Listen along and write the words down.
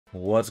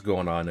What's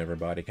going on,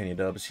 everybody?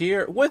 TheKennyDubz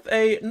here with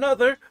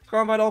another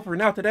Combat offer.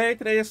 Now, today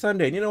is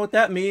Sunday, and you know what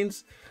that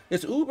means?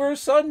 It's Uber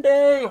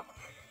Sunday!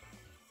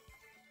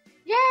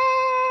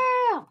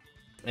 Yeah!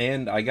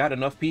 And I got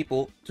enough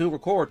people to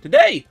record.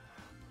 Today,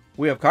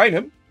 we have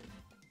Kynim.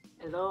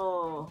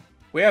 Hello.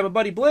 We have a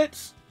buddy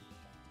Blitz.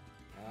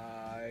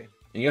 Hi.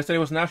 And yesterday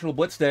was National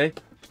Blitz Day.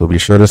 So be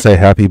sure to say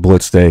Happy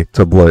Blitz Day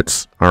to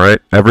Blitz,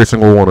 alright? Every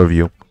single one of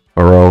you,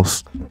 or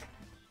else.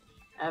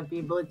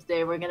 Happy Blitz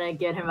Day. We're gonna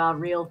get him out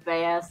real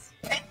fast.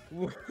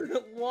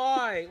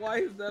 Why? Why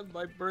is that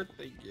my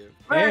birthday gift?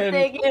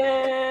 Birthday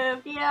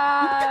gift!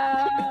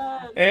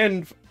 Yeah!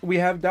 And we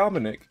have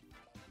Dominic.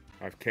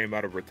 I came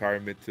out of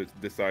retirement to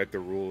decide the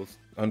rules.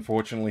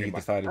 Unfortunately, he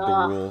decided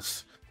the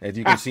rules. As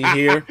you can see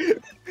here,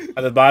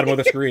 at the bottom of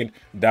the screen,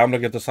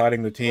 Dominic is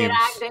deciding the teams.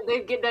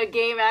 The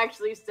game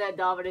actually said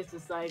Dominic's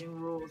deciding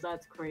rules.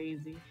 That's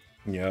crazy.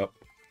 Yep.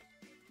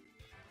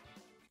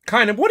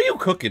 Kynim, what are you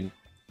cooking?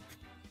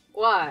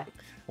 What?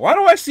 Why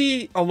do I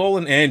see Alola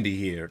and Andy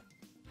here?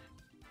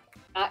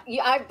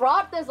 Yeah, I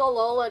brought this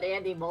Alola and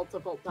Andy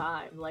multiple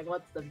times. Like,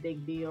 what's the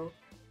big deal?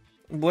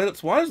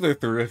 Blitz, why is there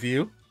 3 of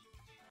you?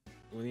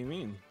 What do you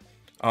mean?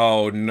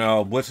 Oh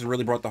no, Blitz has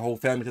really brought the whole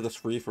family to this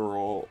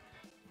free-for-all.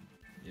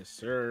 Yes,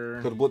 sir.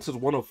 So Blitz is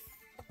one of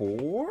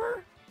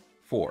 4?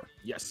 4.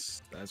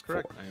 Yes, that's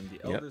correct. 4. I am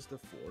the eldest of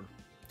 4.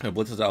 And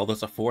Blitz is the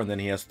eldest of 4, and then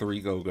he has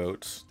 3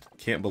 Go-Goats.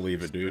 Can't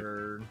believe it, dude.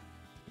 Sir.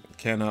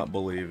 Cannot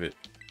believe it.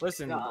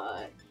 Listen,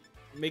 God.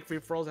 make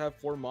free-for-alls have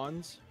 4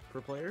 mons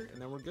per player,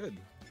 and then we're good.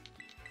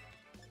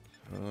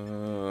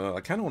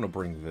 I kind of want to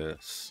bring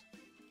this.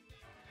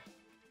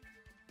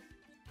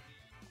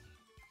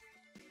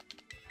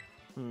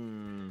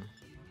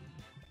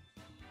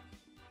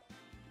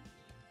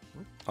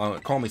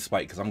 Call me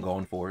Spike, because I'm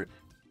going for it.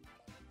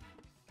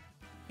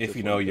 If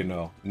you know, you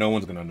know. No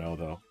one's gonna know,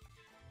 though.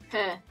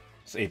 Heh.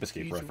 It's Ape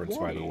Escape He's reference,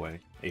 by the right. way.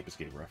 Ape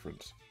Escape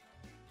reference.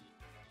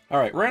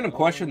 Alright, random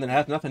question that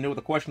has nothing to do with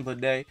the question of the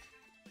day.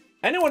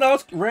 Anyone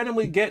else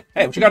randomly get...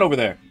 Hey, what you got over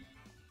there?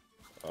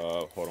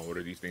 Hold on, what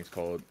are these things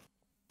called?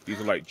 These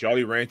are like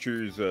Jolly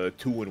Ranchers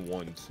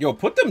 2-in-1s. Yo,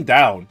 put them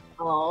down.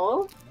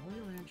 Oh?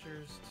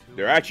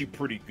 They're actually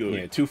pretty good.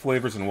 Yeah, 2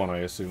 flavors in 1, I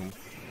assume.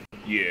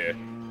 Yeah.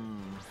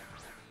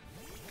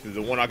 Cause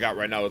the one I got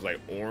right now is like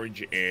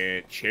orange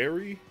and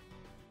cherry.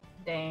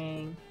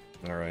 Dang.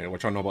 Alright,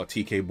 what y'all know about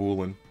TK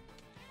Boolin?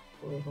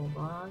 Wait, hold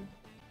on.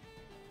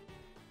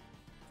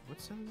 What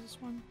set is this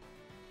one?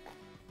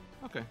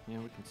 Okay, yeah,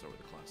 we can start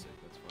with the classic.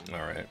 That's fine.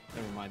 Alright.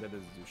 Never mind, that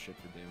doesn't do shit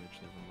for damage.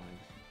 Never mind.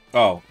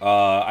 Oh,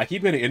 I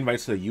keep getting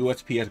invites to the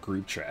USPS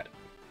group chat.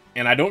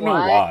 And I don't know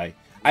What? why.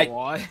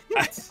 Why?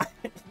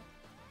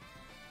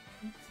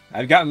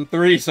 I've gotten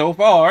 3 so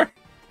far.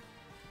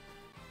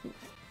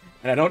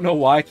 And I don't know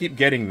why I keep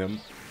getting them.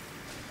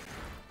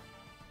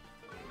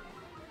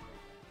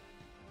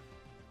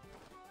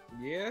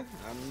 Yeah,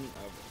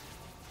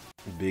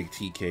 Big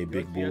TK,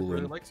 Big USPS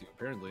really Boolin. likes you,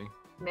 apparently.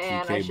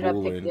 Man, TK I should have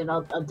Boolin.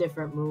 picked a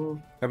different move.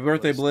 Happy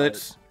birthday, Let's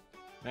Blitz.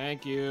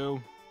 Thank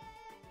you.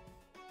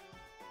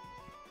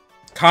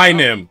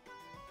 Kynim.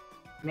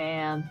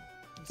 Man.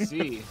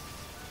 See.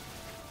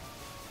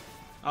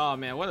 Oh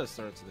man, what a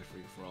start to the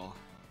free-for-all.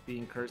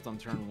 Being cursed on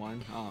turn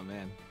 1. Oh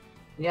man.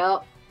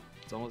 Yep.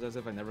 It's almost as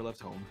if I never left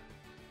home.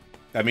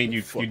 I mean,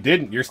 you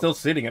didn't. You're still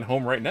sitting at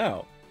home right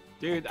now.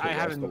 Dude, I Okay, that's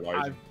haven't. the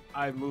wise-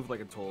 I've moved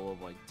like a total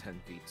of like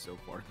 10 feet so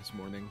far this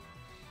morning.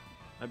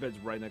 My bed's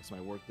right next to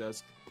my work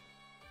desk.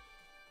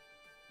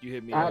 You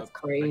hit me That's up.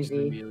 crazy.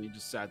 Immediately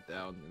just sat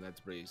down, and that's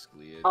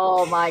basically it.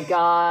 Oh my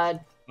god.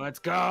 Let's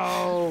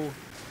go!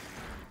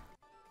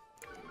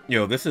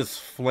 Yo, this is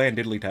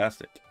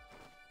flan-diddly-tastic.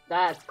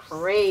 That's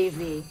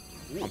crazy.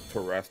 I'm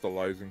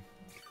terastalizing.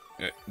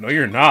 No,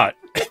 you're not.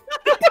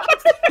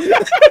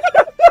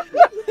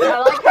 I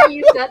like how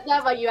you said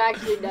that, but you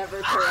actually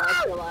never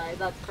terrestrialized.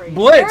 That's crazy.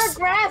 Blitz! You're a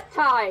grass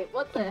type!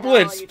 What the hell?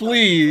 Blitz, are you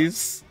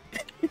please.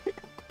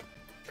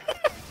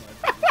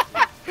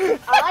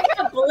 I like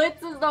how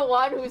Blitz is the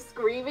one who's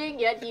screaming,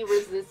 yet he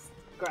resists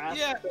grass.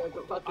 Yeah. Like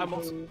a fucking I'm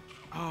also- move.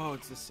 Oh,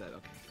 it's this set. Okay.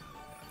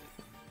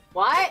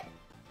 What?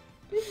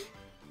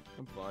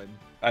 I'm fine.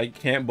 I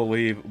can't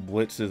believe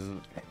Blitz is...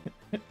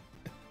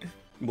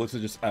 Blitz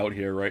is just out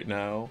here right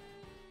now.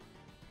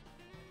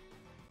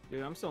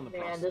 Dude, I'm still in the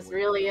Man, process. this of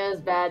really waiting.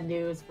 is bad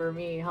news for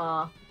me, huh?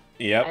 I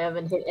Yep.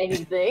 haven't hit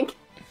anything.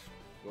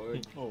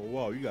 Good. Oh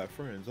wow, you got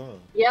friends, huh?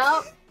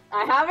 Yep.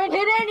 I haven't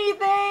hit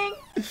anything!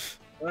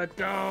 Let's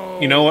go!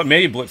 You know what?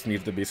 Maybe Blitz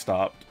needs to be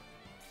stopped.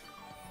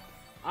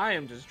 I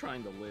am just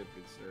trying to live,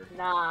 good sir.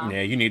 Nah.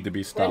 Yeah, you need to be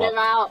Get stopped. him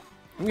out.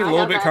 I need a I little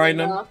have bit, had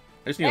kind of. enough.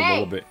 I just need a Hey!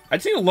 little bit. I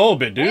just need a little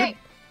bit, dude. Hey,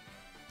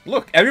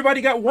 Look,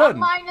 everybody got I'm 1.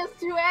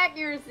 -2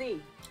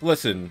 accuracy.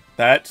 Listen,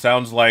 that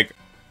sounds like...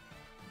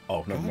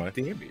 Oh, never mind.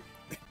 Damn it.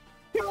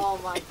 Oh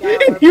my god. we're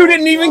You both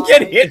didn't even get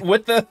blind. hit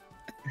with the...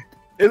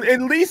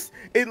 At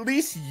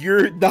least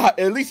you're not.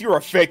 At least you're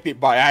affected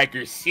by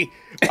accuracy.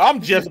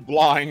 I'm just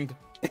blind.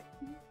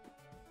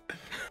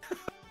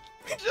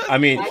 I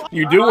mean,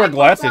 you do wear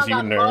glasses, you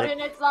got blood nerd. in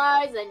its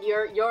eyes, and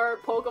your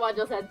Pokemon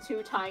just had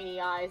 2 tiny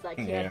eyes. I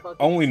can't Yeah. fucking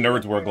Only see nerds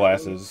it wear clearly.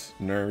 glasses.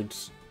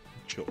 Nerds.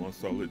 Chill on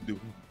Solid Doom.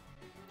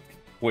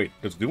 Wait,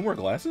 does Doom wear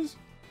glasses?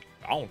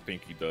 I don't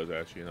think he does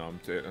actually. Now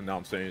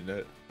I'm saying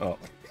that. Oh.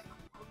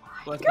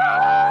 Let's go.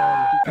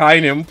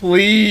 Kynim,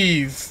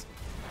 please.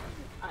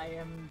 I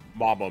am.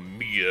 Mamma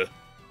Mia.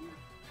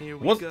 Here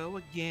we What? go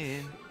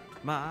again,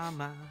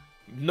 mama.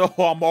 No,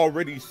 I'm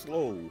already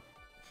slow.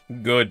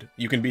 Good.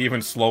 You can be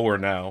even slower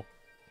now.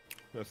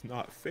 That's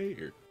not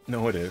fair.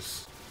 No, it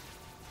is.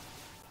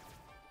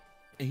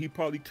 And he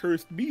probably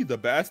cursed me, the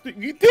bastard.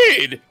 He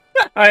did.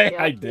 I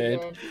Yep,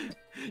 did.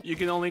 You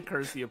can only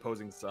curse the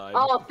opposing side.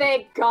 Oh,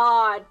 thank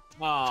God!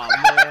 Aw,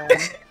 man.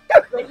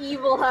 The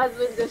evil has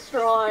been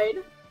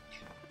destroyed.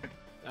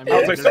 I I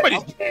was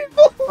like,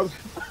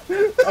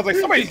 there's-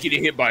 somebody's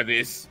getting hit by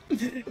this.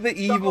 The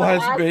evil Someone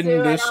has been to, and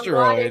I'm glad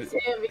destroyed. it's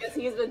him because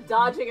he's been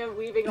dodging and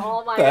weaving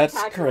all my That's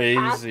attacks for the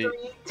past crazy.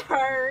 3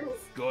 turns.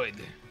 good.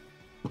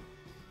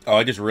 Oh,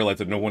 I just realized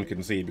that no one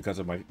can see because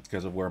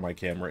of where my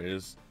camera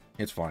is.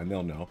 It's fine.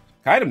 They'll know.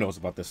 Kind of knows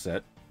about this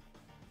set.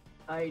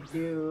 I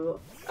do.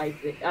 I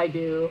think I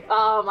do.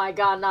 Oh my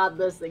God! Not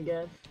this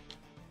again.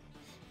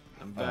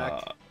 I'm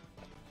back.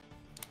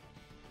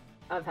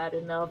 I've had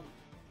enough.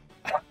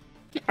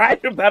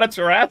 Kind of that a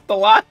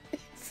terrestrial.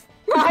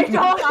 I don't.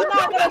 I'm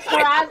not gonna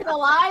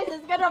terrestrialize.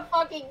 It's gonna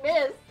fucking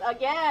miss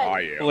again.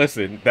 I am.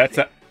 Listen, that's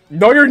a...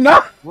 No, you're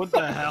not! What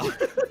the hell?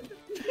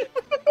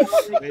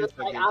 It's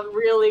like, I'm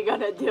really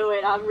gonna do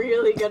it. I'm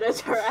really gonna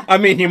terrestrialize. I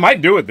mean, he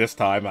might do it this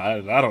time. I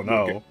don't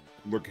know.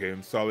 Look at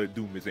him. Solid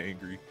Doom is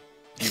angry.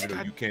 Even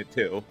though you can't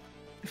tell.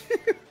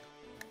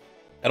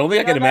 I don't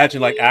think I can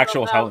imagine, like,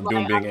 actual Silent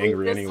Doom being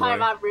angry this anyway.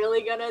 time I'm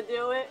really gonna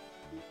do it.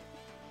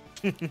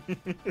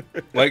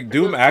 Like,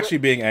 Doom actually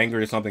being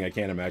angry is something I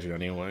can't imagine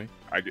anyway.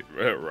 I did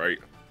right.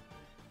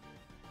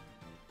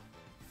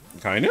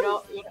 Kind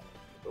of?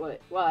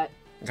 What?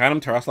 Kind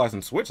of terrestrialized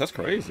and switch? That's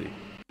crazy.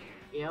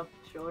 Yep,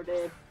 sure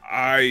did.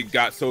 I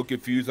got so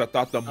confused. I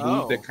thought the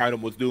move Oh. that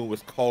Kynim was doing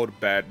was called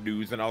Bad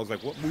News, and I was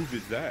like, "What move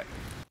is that?"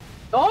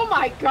 Oh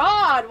my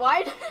God!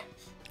 Why?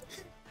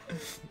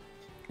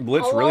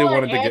 Blitz Hello, really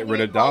wanted and to get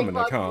rid of Andy's, Dominic,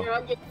 like, huh?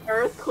 fucking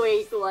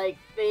earthquake like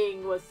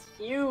thing was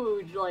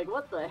huge. Like,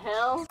 what the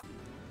hell?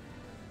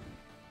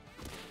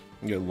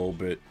 Yeah, a little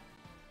bit.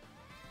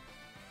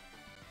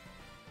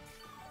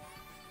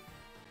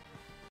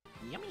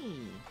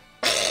 Yummy.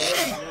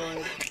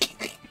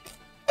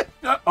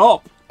 Shut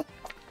up!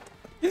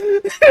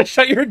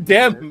 Shut your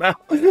damn mouth!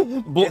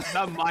 It's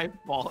not my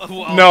fault.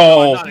 Well,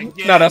 No, not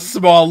again. not a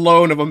small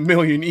loan of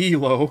 1,000,000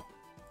 elo.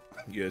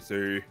 Yes,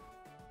 sir.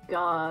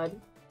 God.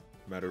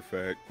 Matter of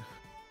fact,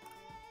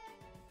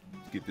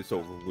 let's get this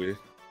over with.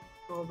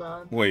 Hold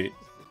on. Wait,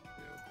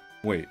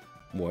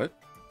 what?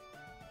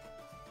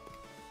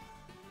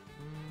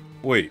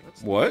 Wait,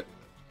 what?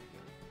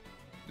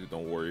 Just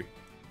don't worry.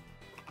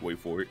 Wait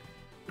for it.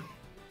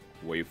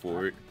 Wait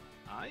for it.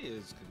 I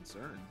is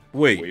concerned.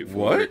 Wait, Wait for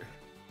what? it.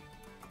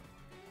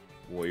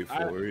 Wait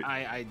for it.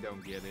 I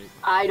don't get it.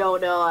 I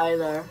don't know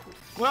either.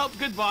 Well,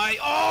 goodbye.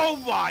 Oh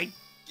my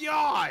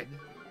God.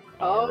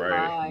 Oh All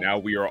right, my. now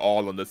we are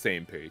all on the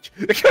same page.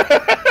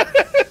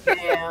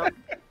 Damn.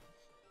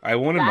 I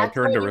wanted my That's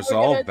turn what to you were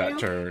resolve gonna that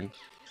do? turn.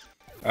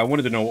 I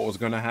wanted to know what was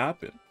going to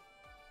happen.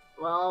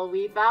 Well,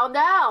 we found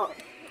out.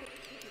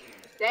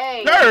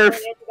 Dang. Nerf!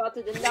 I got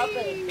to do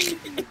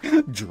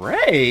nothing.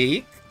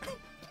 Drake?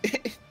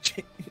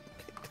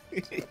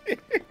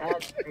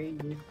 That's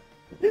crazy.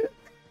 That's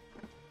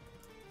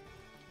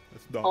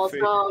not Also,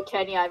 fair.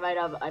 Kenny, I might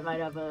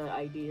have an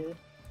idea.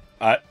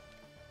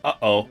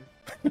 Uh-oh.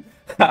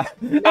 I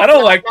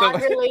don't like Not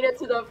the related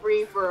to the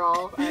free for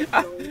all.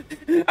 Actually,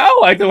 I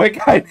don't like the way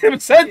Kynim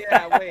said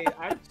that. Yeah, wait.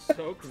 I'm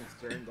so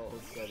concerned all of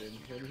a sudden.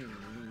 What do you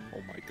mean?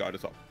 Oh my god,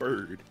 it's a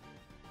bird.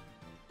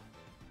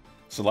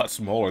 It's a lot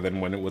smaller than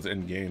when it was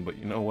in game, but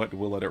you know what?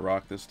 We'll let it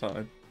rock this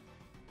time.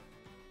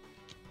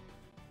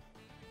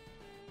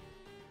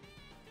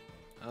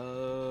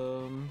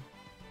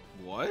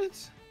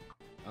 What?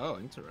 Oh,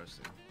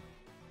 interesting.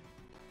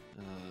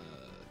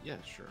 Yeah,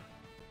 sure.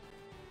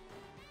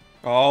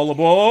 All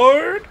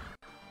aboard!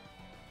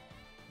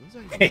 What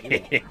does that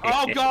even do?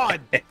 Oh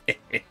God!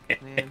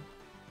 Man.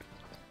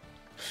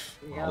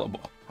 yeah.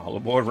 All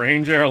aboard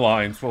Range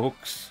Airlines,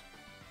 folks.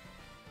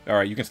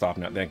 Alright, you can stop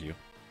now. Thank you.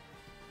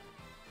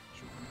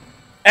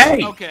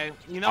 Hey! Okay,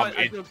 you know what?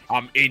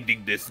 I'm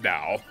ending this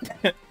now.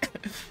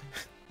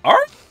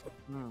 Art?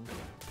 Hmm.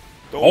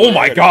 Don't Oh worry,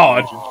 my I got god!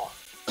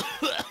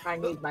 explosion. I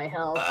need my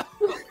help.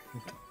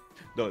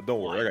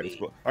 Don't worry,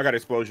 I got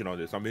explosion on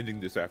this. I'm ending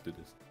this after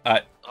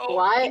this.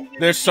 What?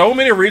 There's so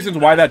many reasons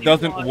why that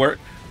doesn't work.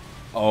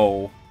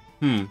 Oh.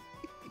 Even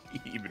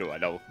though I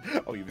don't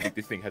even think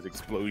this thing has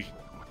explosion.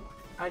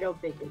 I don't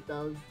think it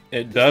does.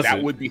 It doesn't.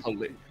 That would be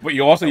hilarious. But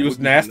you also that use would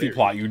be Nasty hilarious.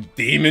 Plot, you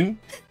demon.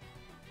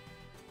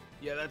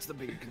 Yeah, that's the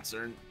big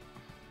concern.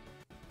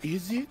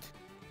 Is it?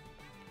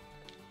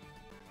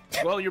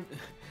 Well, you're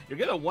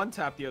gonna one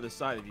tap the other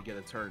side if you get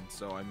a turn.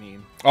 So I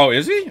mean, Oh,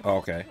 is he? Oh,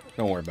 okay.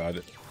 Don't worry about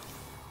it.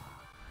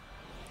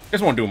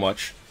 This won't do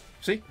much.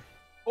 See?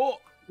 Oh!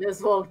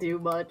 This won't do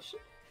much.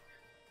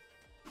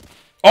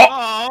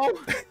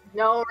 Oh!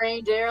 No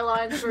range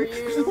airlines for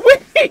you.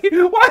 Wait,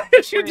 why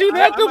did you do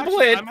that to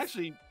Blitz? I'm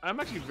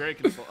actually very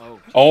confused.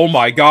 Oh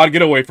my god,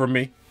 get away from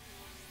me.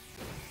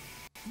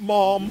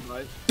 Mom.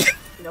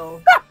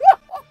 No.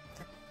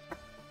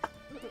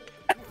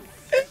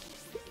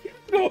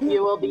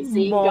 You will be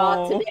seeing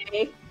God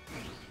today.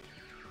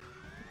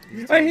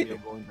 I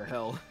going to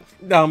hell.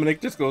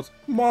 Dominic just goes,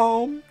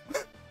 Mom.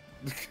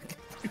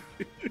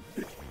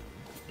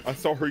 I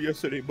saw her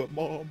yesterday, but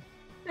Mom.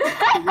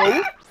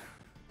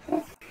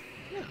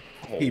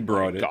 He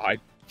brought it. God,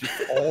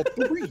 just all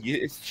three.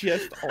 It's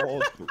just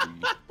all three.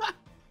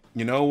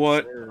 You know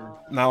what?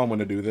 Now I'm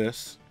gonna do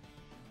this.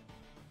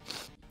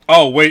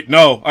 Oh wait,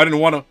 no, I didn't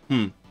want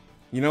to.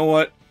 You know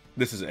what?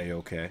 This is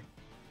a-okay.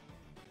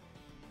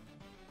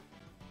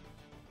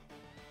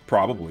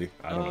 Probably.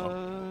 I don't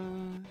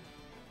know.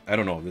 I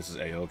don't know if this is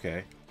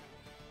a-okay.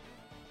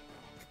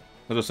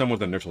 Those are some with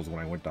the initials when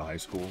I went to high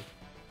school.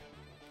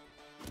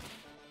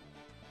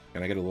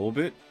 Can I get a little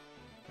bit?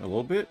 A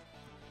little bit?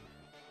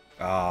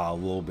 Ah, a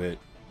little bit.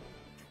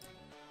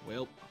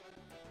 Welp.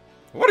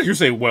 What did you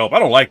say, whelp? I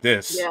don't like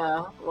this.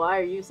 Yeah, why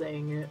are you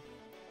saying it?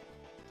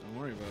 Don't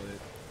worry about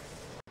it.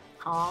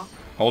 Huh?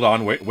 Hold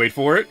on, wait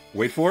for it.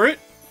 Wait for it.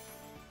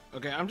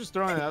 Okay, I'm just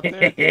throwing it out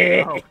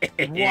there. Oh,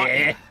 what?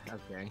 Okay.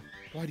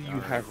 Why do you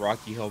have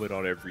Rocky helmet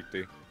on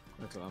everything?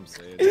 That's what I'm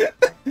saying.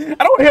 I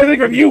don't hear anything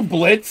from you,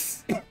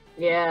 Blitz.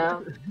 Yeah.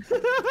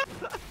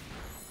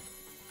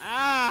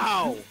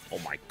 Ow! Oh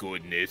my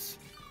goodness.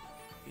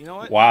 You know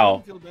what? Wow. I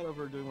don't feel bad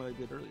over doing what I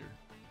did earlier.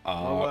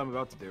 Or what I'm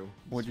about to do.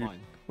 It's fine.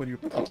 What do you?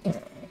 Blitz,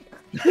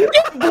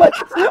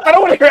 I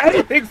don't want to hear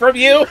anything from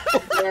you.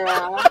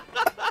 Yeah.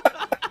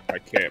 I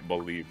can't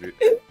believe it.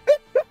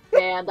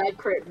 Man, that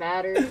crit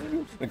mattered.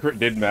 The crit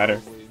did matter.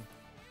 Probably.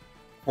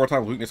 4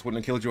 times weakness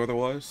wouldn't have killed you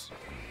otherwise.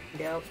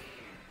 Yep.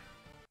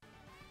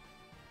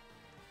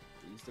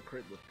 At least the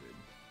crit looked good.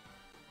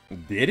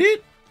 Did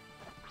it?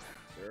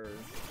 Sure.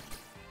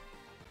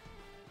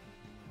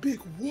 Big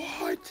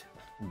what?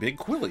 Big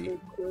Quilly.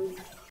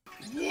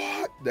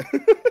 What?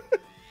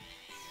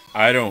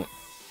 I don't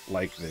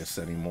like this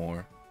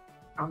anymore.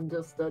 I'm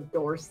just a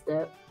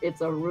doorstep.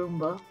 It's a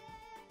Roomba.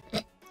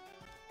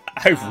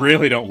 I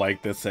really don't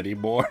like this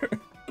anymore.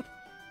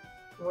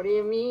 What do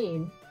you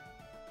mean?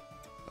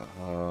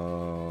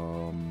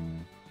 Oh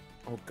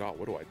god,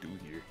 what do I do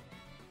here?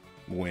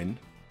 Win.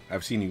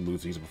 I've seen you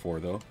lose these before,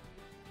 though.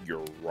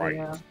 You're right.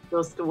 Yeah,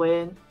 just to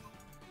win.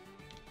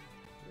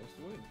 Just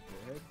win.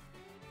 Go ahead.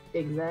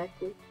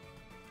 Exactly.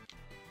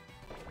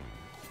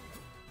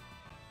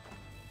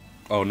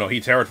 Oh no, he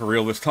terrored for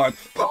real this time.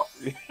 The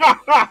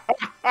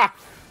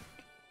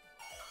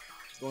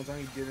one time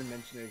he didn't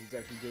mention it, he's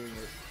actually doing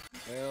it.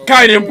 Well,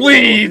 Kynim,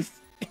 please!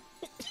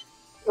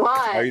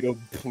 Why?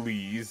 Item,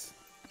 please.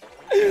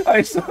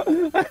 I saw.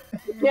 Yeah,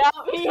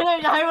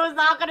 I was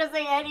not gonna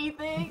say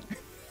anything.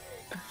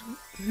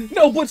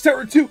 No, Blitz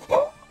terror too.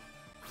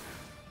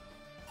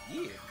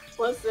 yeah.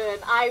 Listen,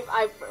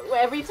 I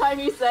every time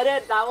you said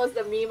it, that was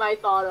the meme I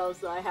thought of,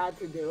 so I had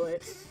to do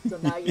it. So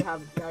now you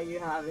have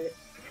it.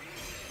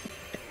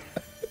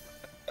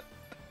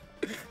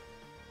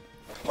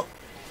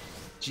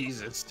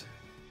 Jesus.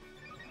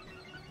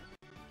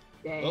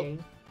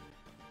 Dang.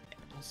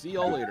 I'll see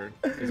y'all later.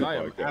 Because I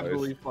am Oh, guys.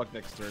 absolutely fucked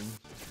next turn.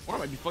 Or I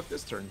might be fucked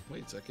this turn.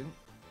 Wait a second.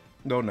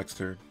 No, next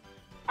turn.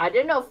 I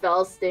didn't know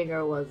Fell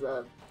Stinger was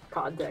a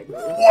contact move.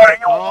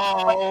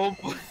 Oh,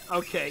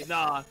 okay,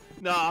 nah.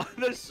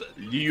 There's,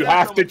 You there's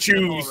have so to much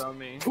trouble choose around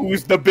me.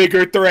 who's the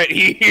bigger threat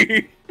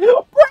here.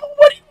 Bro,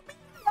 what do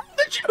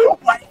you mean?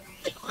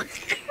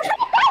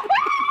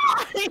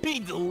 I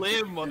need to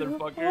live,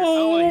 motherfucker. I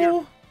don't wanna hear.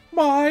 Oh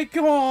my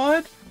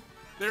god.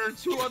 There are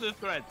 2 other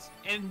threats,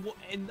 and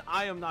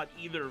I am not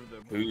either of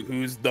them.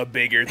 Who's the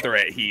bigger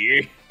threat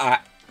here?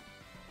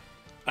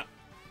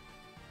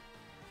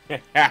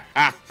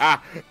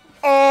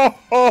 Oh.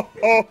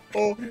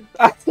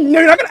 No,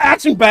 you're not gonna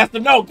action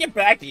bastard. No, get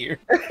back here.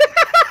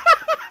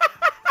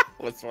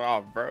 What's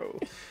wrong, bro?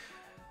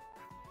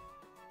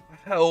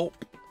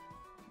 Help.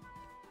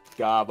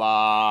 Come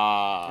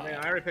I mean,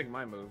 on. I already picked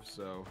my move,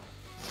 so.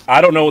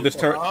 I don't know what this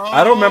turn.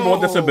 I don't remember what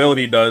this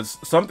ability does.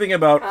 Something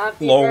about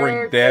Happy lowering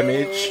birthday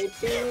damage.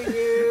 to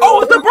you.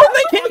 Oh, it's a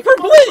birthday cake for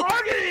Blitz!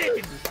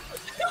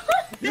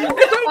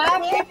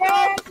 Happy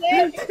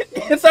birthday!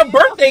 It's a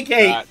birthday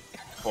cake! That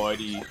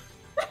funny.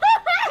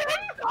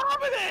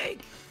 Dominic!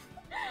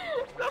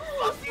 The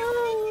fuck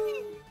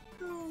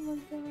Oh my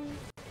god.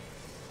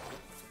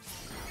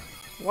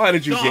 Why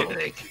did you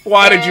Dominic! get?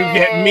 Why did you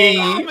get me?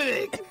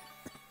 Dominic!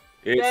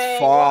 It's Dang.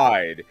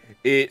 fine.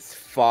 It's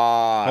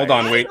fine. Hold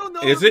on, I wait. don't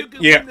know Is if it? you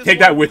can Yeah, win this take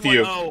that one with for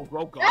you. one.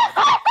 Oh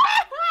god.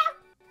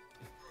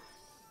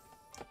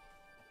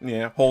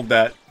 Yeah, hold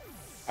that.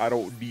 I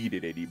don't need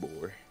it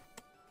anymore.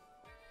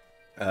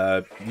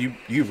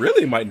 You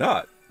really might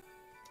not.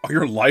 Oh,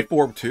 your life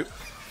orb too?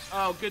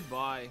 Oh,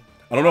 goodbye.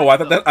 I don't know.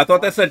 I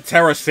thought that said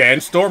Terra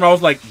Sandstorm. I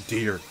was like,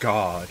 dear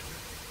God.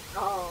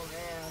 Oh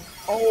man.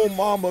 Oh,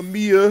 Mama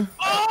Mia.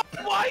 Oh!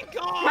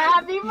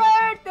 Happy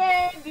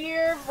birthday,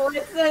 dear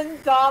Blitz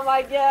and Dom,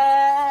 I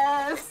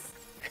guess.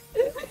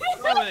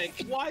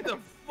 Dominic, why the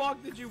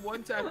fuck did you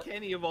one-tap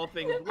Kenny of all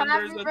things when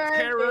Happy there's a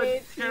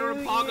birthday Terra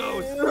to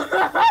Pagos? you.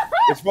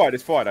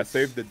 It's fine. I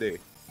saved the day.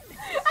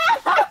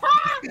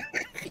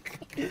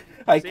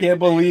 I can't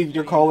believe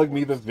you're calling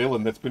me the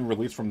villain that's been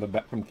released from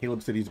from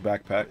Caleb City's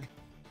backpack.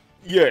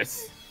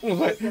 Yes.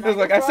 It was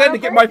like I said to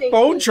get my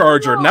phone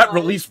charger, not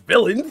release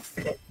villains.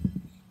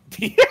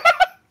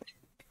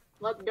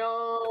 Let's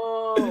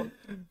go.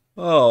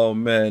 Oh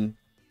man.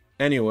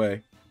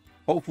 Anyway,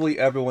 hopefully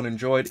everyone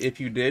enjoyed. If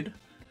you did,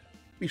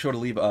 be sure to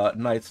leave a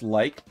nice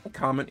like, a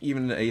comment,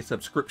 even a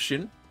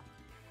subscription.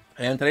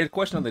 And today's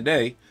question of the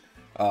day,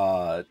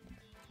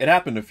 it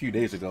happened a few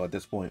days ago at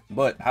this point,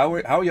 but how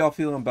are y'all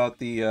feeling about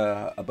the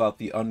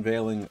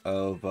unveiling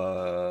of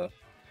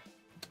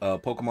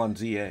Pokemon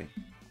ZA?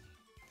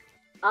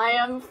 I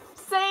am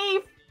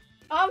safe.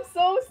 I'm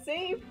so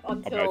safe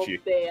until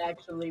actually- they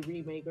actually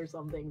remake or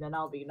something. Then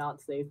I'll be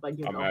not safe. But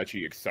you I'm know,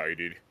 actually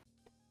excited.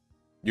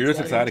 You're just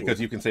Yeah, excited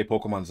because you can say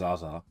Pokemon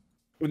Zaza.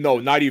 No,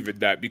 not even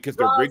that, because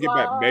they're bringing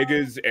back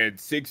Megas, and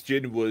 6th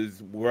Gen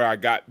was where I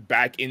got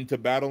back into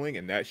battling,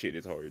 and that shit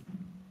is hard.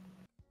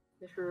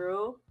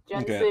 true.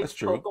 Gen Okay, 6 that's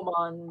true.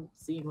 Pokemon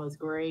scene was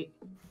great.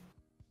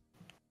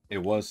 It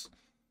was.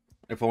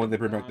 If only they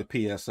bring back the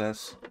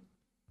PSS.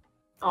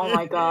 Oh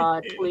my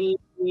god, please.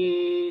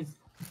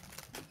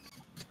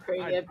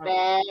 Bring it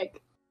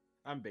back.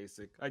 I'm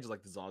basic. I just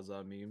like the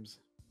Zaza memes.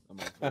 I'm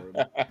all for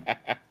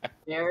it.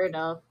 Fair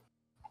enough.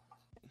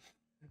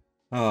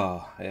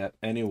 Oh, yeah.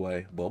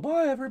 Anyway,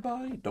 bye-bye,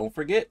 everybody. Don't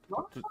forget,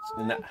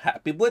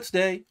 Happy Blitz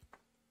Day.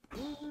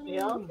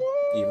 Yeah.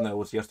 Even though it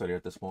was yesterday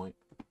at this point.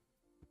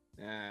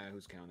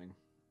 Who's counting?